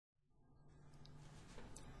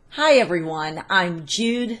Hi everyone, I'm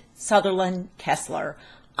Jude Southerland Kessler,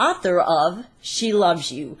 author of She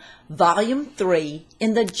Loves You, Volume 3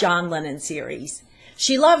 in the John Lennon series.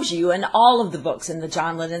 She Loves You and all of the books in the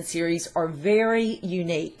John Lennon series are very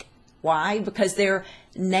unique. Why? Because they're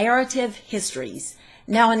narrative histories.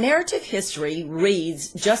 Now, a narrative history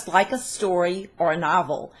reads just like a story or a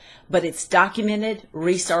novel, but it's documented,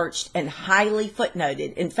 researched, and highly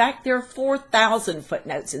footnoted. In fact, there are 4,000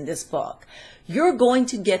 footnotes in this book. You're going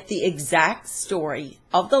to get the exact story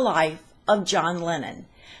of the life of John Lennon.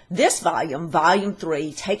 This volume, Volume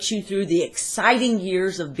 3, takes you through the exciting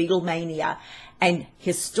years of Beatlemania and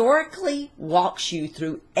historically walks you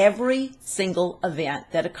through every single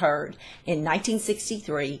event that occurred in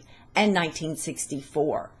 1963 and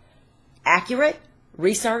 1964. Accurate,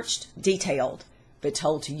 researched, detailed, but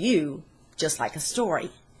told to you just like a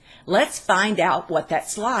story. Let's find out what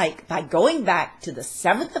that's like by going back to the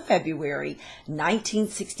 7th of February,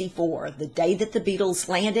 1964, the day that the Beatles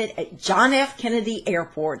landed at John F. Kennedy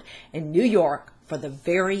Airport in New York for the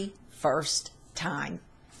very first time.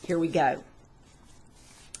 Here we go.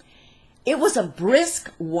 It was a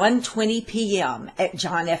brisk 1:20 p.m. at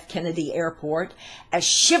John F. Kennedy Airport as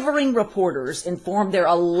shivering reporters informed their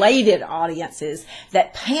elated audiences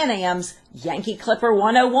that Pan Am's Yankee Clipper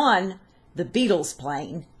 101, the Beatles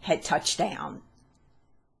plane, had touched down.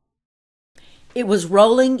 It was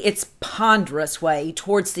rolling its ponderous way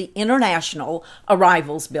towards the International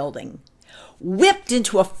Arrivals Building. Whipped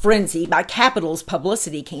into a frenzy by Capitol's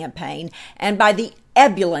publicity campaign and by the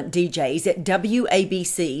ebullient DJs at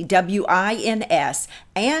WABC, WINS,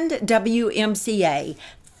 and WMCA,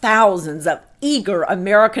 thousands of eager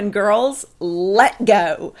American girls let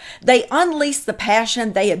go. They unleashed the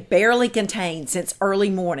passion they had barely contained since early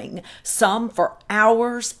morning, some for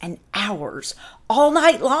hours and hours, all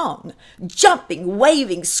night long, jumping,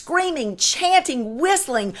 waving, screaming, chanting,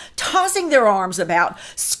 whistling, tossing their arms about,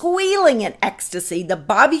 squealing in ecstasy. The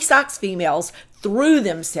Bobby Sox females threw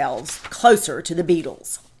themselves closer to the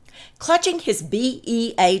Beatles. Clutching his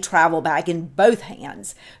BEA travel bag in both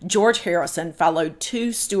hands, George Harrison followed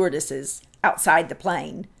two stewardesses outside the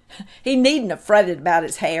plane. He needn't have fretted about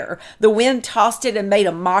his hair. The wind tossed it and made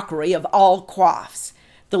a mockery of all coiffes.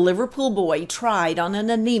 The Liverpool boy tried on an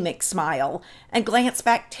anemic smile and glanced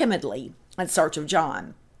back timidly in search of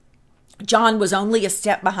John. John was only a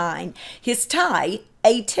step behind, his tie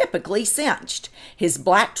atypically cinched, his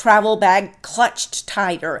black travel bag clutched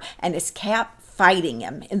tighter, and his cap fighting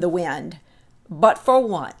him in the wind. But for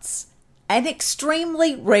once, an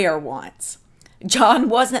extremely rare once, John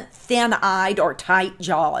wasn't thin-eyed or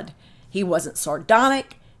tight-jawed. He wasn't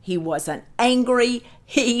sardonic. He wasn't angry.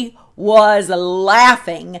 He was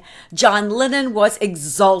laughing. John Lennon was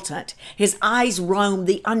exultant. His eyes roamed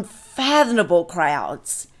the unfathomable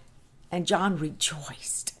crowds, and John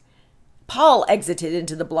rejoiced. Paul exited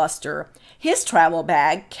into the bluster, his travel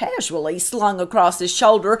bag casually slung across his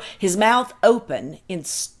shoulder, his mouth open in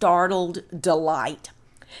startled delight.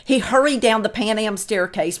 He hurried down the Pan Am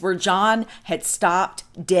staircase where John had stopped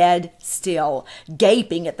dead still,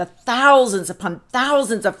 gaping at the thousands upon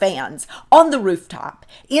thousands of fans on the rooftop,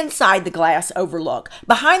 inside the glass overlook,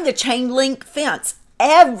 behind the chain-link fence,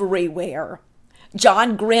 everywhere.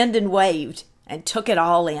 John grinned and waved and took it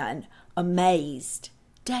all in, amazed,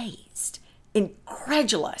 dazed,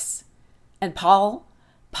 incredulous. And Paul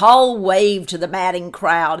waved to the madding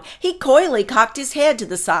crowd. He coyly cocked his head to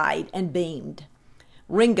the side and beamed.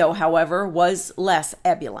 Ringo, however, was less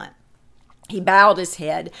ebullient. He bowed his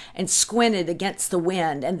head and squinted against the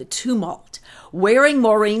wind and the tumult. Wearing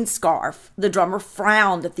Maureen's scarf, the drummer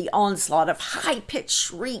frowned at the onslaught of high-pitched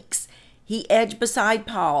shrieks. He edged beside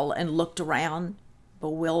Paul and looked around,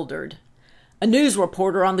 bewildered. A news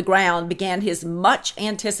reporter on the ground began his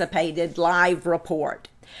much-anticipated live report.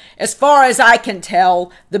 As far as I can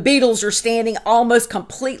tell, the Beatles are standing almost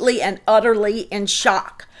completely and utterly in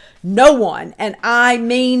shock. No one, and I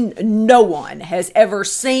mean no one, has ever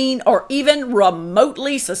seen or even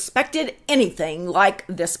remotely suspected anything like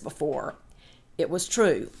this before. It was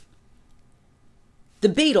true. The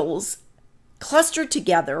Beatles clustered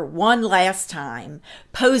together one last time,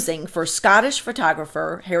 posing for Scottish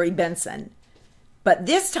photographer Harry Benson. But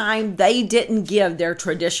this time they didn't give their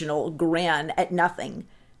traditional grin at nothing,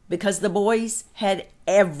 because the boys had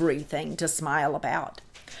everything to smile about.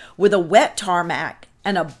 With a wet tarmac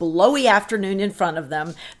and a blowy afternoon in front of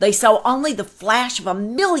them, they saw only the flash of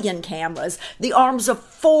 1,000,000 cameras, the arms of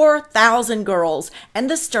 4,000 girls, and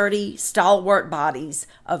the sturdy, stalwart bodies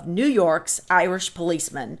of New York's Irish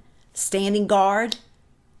policemen standing guard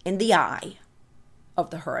in the eye of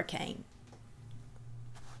the hurricane.